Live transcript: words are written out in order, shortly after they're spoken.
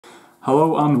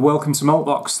Hello and welcome to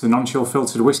Maltbox, the non-chill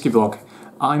filtered whisky vlog.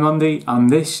 I'm Andy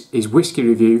and this is whisky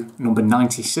review number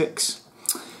 96.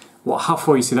 What I have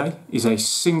for you today is a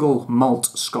single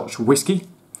malt Scotch whisky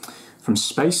from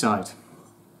Speyside.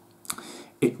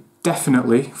 It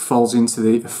definitely falls into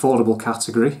the affordable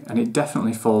category and it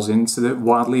definitely falls into the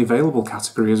widely available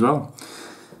category as well.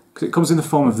 Because it comes in the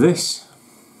form of this.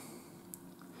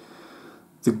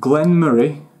 The Glen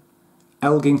Moray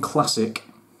Elgin Classic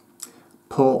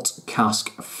Port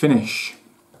Cask Finish.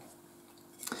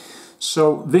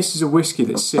 So this is a whisky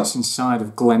that sits inside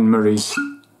of Glen Moray's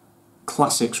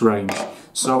Classics range.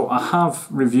 So I have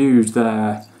reviewed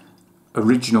their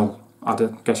original, I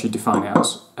guess you define it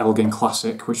as Elgin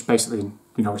Classic, which basically,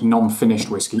 you know, is non-finished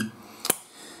whisky,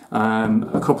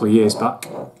 a couple of years back.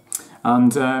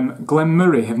 And Glen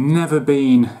Moray have never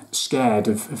been scared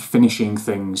of finishing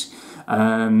things.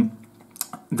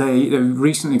 They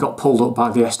recently got pulled up by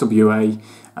the SWA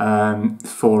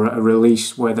for a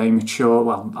release where they matured,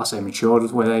 well I say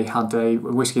matured, where they had a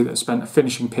whisky that spent a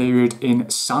finishing period in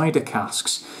cider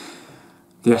casks.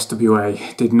 The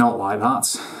SWA did not like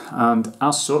that, and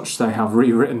as such they have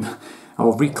rewritten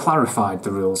or reclarified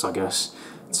the rules, I guess,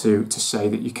 to say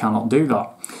that you cannot do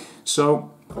that. So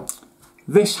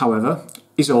this, however,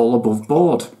 is all above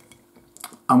board.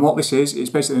 And what this is, it's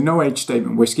basically a no age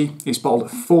statement whisky. It's bottled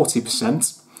at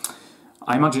 40%.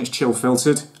 I imagine it's chill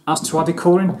filtered. As to added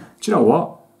colouring, do you know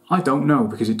what? I don't know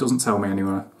because it doesn't tell me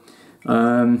anywhere.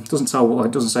 It doesn't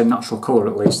say natural colour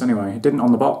at least anyway. It didn't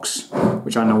on the box,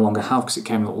 which I no longer have because it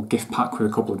came in a little gift pack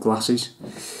with a couple of glasses.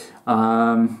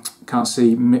 Can't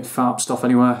see MIT-FARP stuff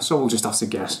anywhere, so we'll just have to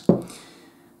guess.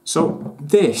 So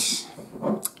this,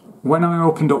 when I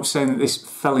opened up saying that this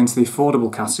fell into the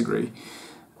affordable category,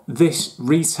 this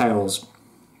retails,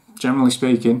 generally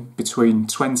speaking, between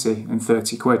 20 and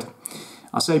 30 quid.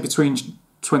 I say between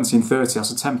 20 and 30,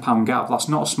 that's a £10 gap. That's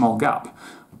not a small gap,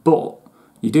 but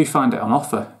you do find it on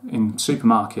offer in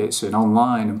supermarkets and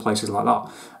online and places like that.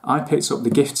 I picked up the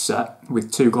gift set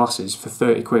with 2 glasses for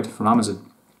 30 quid from Amazon.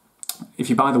 If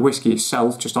you buy the whisky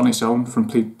itself, just on its own, from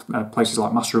places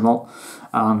like Master of Malt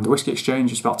and the Whisky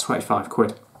Exchange, it's about 25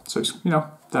 quid. So it's, you know,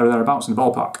 there or thereabouts in the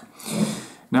ballpark.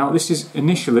 Now this is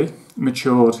initially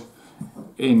matured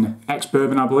in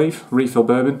ex-bourbon, I believe, refill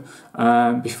bourbon,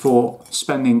 before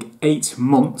spending 8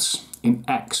 months in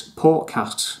ex-port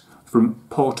casks from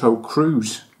Porto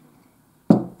Cruz.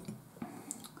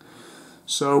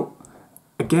 So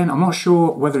again, I'm not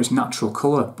sure whether it's natural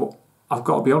colour, but I've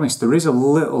got to be honest, there is a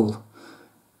little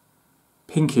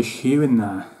pinkish hue in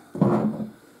there.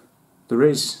 There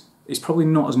is. It's probably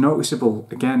not as noticeable,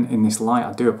 again, in this light.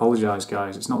 I do apologise,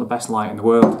 guys. It's not the best light in the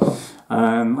world.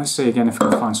 Let's see again if I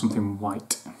can find something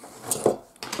white.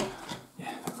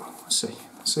 Yeah, let's see.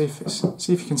 See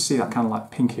if you can see that kind of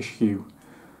like pinkish hue.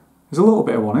 There's a little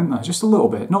bit of one in there, just a little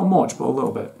bit. Not much, but a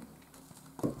little bit.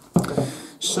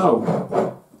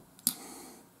 So,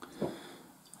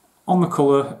 on the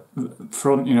colour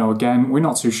front, you know, again, we're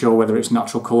not too sure whether it's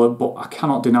natural colour, but I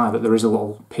cannot deny that there is a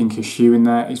little pinkish hue in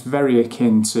there. It's very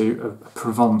akin to a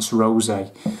Provence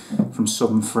rosé from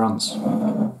southern France.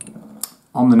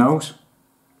 On the nose,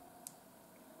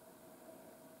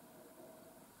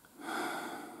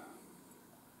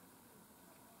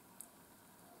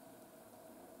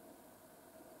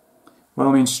 well,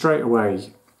 I mean, straight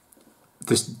away,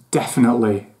 there's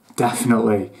definitely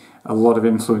a lot of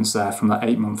influence there from that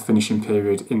 8-month finishing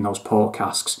period in those port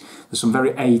casks. There's some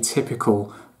very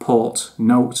atypical port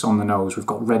notes on the nose. We've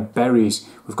got red berries,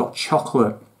 we've got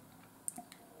chocolate,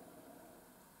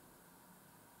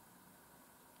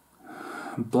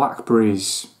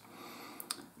 blackberries,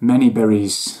 many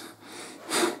berries.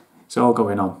 It's all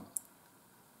going on.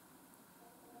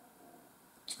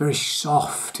 It's very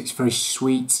soft, it's very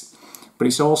sweet, but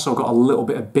it's also got a little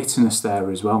bit of bitterness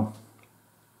there as well.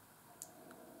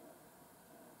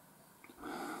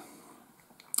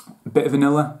 A bit of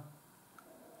vanilla,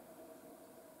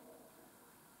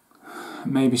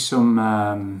 maybe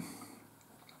some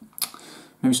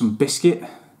biscuit,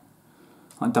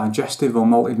 like digestive or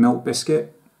malted milk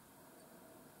biscuit.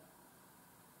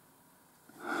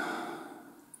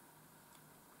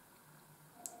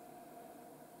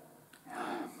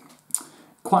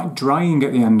 Quite drying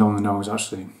at the end on the nose,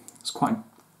 actually. It's quite,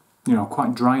 you know,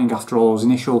 quite drying after all those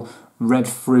initial red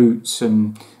fruits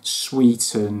and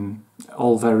sweet and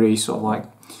all very sort of like,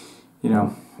 you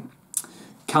know,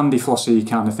 candy flossy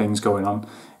kind of things going on.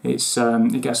 It's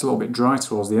it gets a little bit dry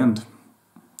towards the end.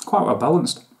 Quite well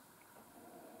balanced.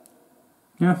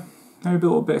 Yeah, maybe a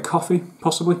little bit of coffee,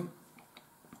 possibly.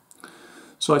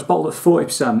 So it's bottled at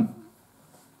 40%.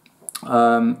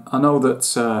 I know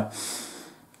that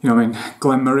You know, I mean,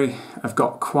 Glen Moray have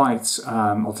got quite,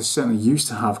 or they certainly used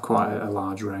to have quite a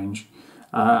large range.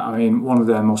 I mean, one of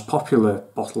their most popular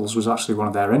bottles was actually one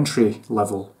of their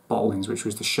entry-level bottlings, which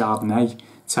was the Chardonnay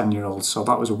 10-year-old. So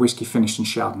that was a whiskey finished in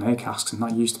Chardonnay casks, and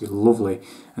that used to be lovely,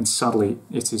 and sadly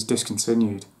it is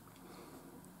discontinued.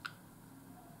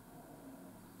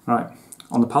 Right,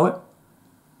 on the palate.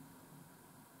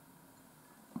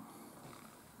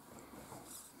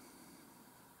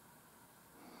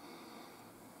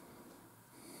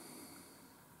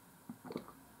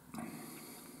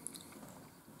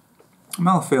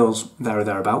 Mouth feels there or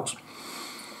thereabouts.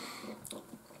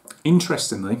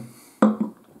 Interestingly,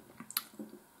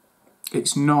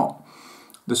 it's not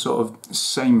the sort of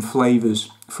same flavours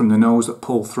from the nose that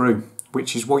pull through,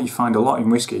 which is what you find a lot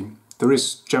in whiskey. There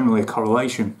is generally a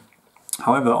correlation.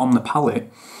 However, on the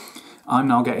palate, I'm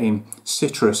now getting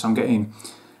citrus, I'm getting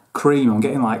cream, I'm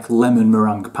getting like lemon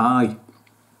meringue pie.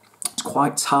 It's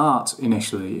quite tart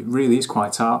initially, it really is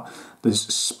quite tart. There's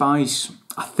spice,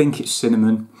 I think it's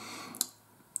cinnamon.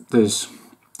 There's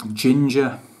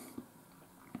ginger.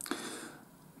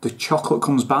 The chocolate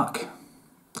comes back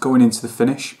going into the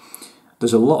finish.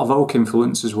 There's a lot of oak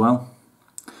influence as well.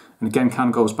 And again, kind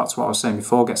of goes back to what I was saying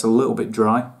before, gets a little bit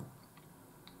dry.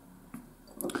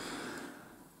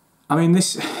 I mean,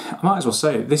 this, I might as well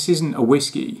say it, this isn't a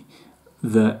whiskey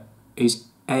that is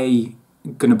A,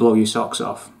 going to blow your socks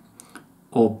off,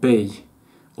 or B,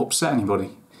 upset anybody.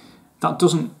 That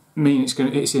doesn't mean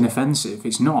it's inoffensive.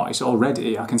 It's not. It's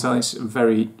already, I can tell it's a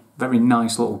very, very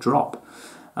nice little drop.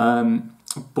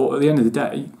 But at the end of the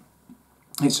day,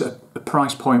 it's a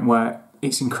price point where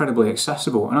it's incredibly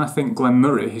accessible. And I think Glen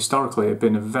Moray historically have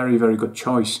been a very, very good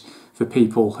choice for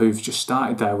people who've just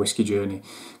started their whiskey journey.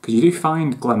 Because you do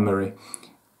find Glen Moray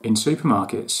in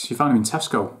supermarkets. You find them in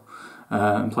Tesco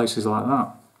and places like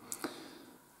that.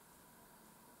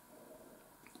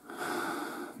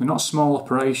 They're not a small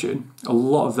operation. A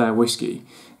lot of their whiskey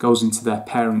goes into their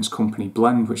parents' company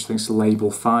blend, which I think is Label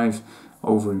 5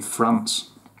 over in France.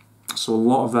 So a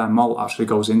lot of their malt actually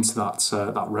goes into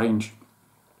that range.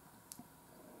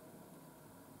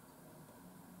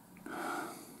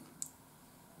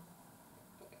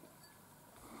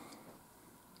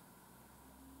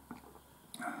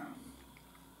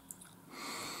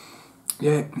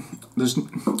 Yeah,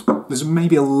 there's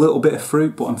maybe a little bit of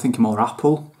fruit, but I'm thinking more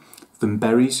apple than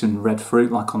berries and red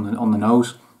fruit, like on the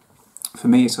nose. For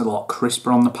me, it's a lot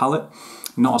crisper on the palate,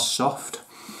 not as soft.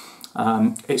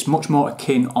 It's much more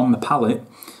akin on the palate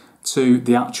to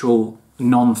the actual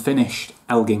non-finished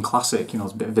Elgin Classic. You know,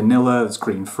 there's a bit of vanilla, there's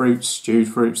green fruits, stewed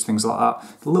fruits, things like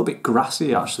that. A little bit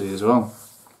grassy actually as well.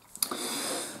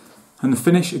 And the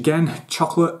finish, again,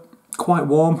 chocolate, quite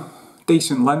warm,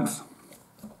 decent length.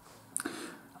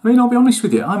 I mean, I'll be honest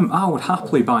with you, I would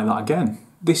happily buy that again.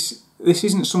 This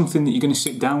isn't something that you're going to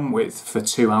sit down with for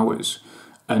 2 hours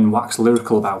and wax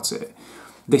lyrical about it.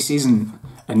 This isn't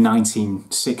a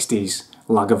 1960s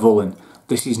Lagavulin.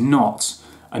 This is not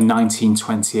a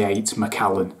 1928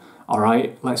 Macallan. All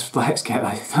right, let's get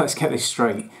this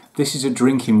straight. This is a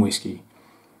drinking whiskey.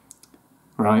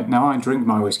 Right now, I drink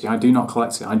my whiskey. I do not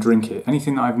collect it. I drink it.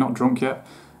 Anything that I've not drunk yet,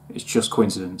 it's just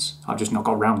coincidence. I've just not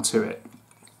got round to it.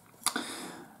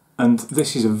 And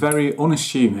this is a very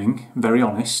unassuming, very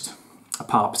honest,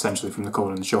 apart potentially from the colour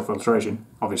and the show filtration,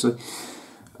 obviously,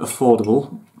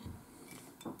 affordable,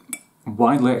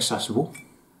 widely accessible,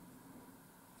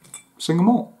 single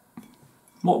malt.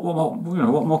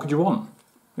 What more could you want?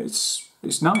 It's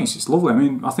nice, it's lovely. I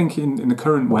mean, I think in the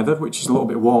current weather, which is a little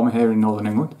bit warmer here in Northern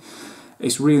England,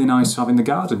 it's really nice to have in the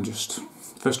garden, just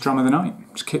first dram of the night.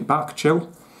 Just kick back,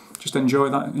 chill, just enjoy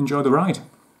the ride.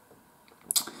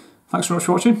 Thanks so much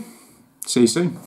for watching. See you soon.